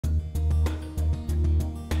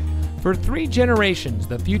For 3 generations,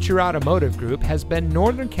 the Future Automotive Group has been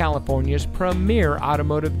Northern California's premier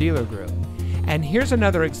automotive dealer group. And here's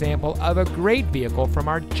another example of a great vehicle from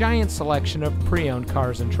our giant selection of pre-owned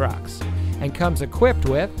cars and trucks. And comes equipped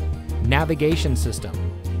with navigation system,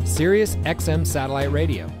 Sirius XM satellite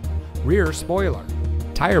radio, rear spoiler,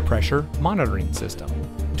 tire pressure monitoring system,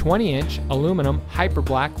 20-inch aluminum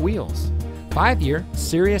hyperblack wheels, 5-year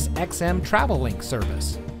Sirius XM Travel Link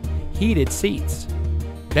service, heated seats,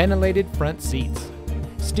 ventilated front seats,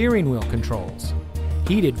 steering wheel controls,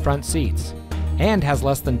 heated front seats, and has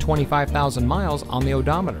less than 25,000 miles on the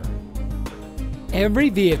odometer. Every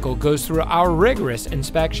vehicle goes through our rigorous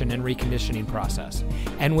inspection and reconditioning process,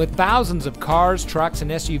 and with thousands of cars, trucks, and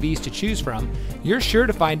SUVs to choose from, you're sure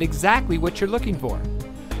to find exactly what you're looking for.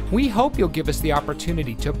 We hope you'll give us the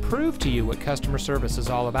opportunity to prove to you what customer service is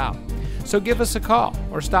all about. So give us a call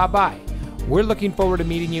or stop by. We're looking forward to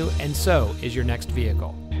meeting you, and so is your next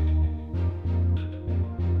vehicle.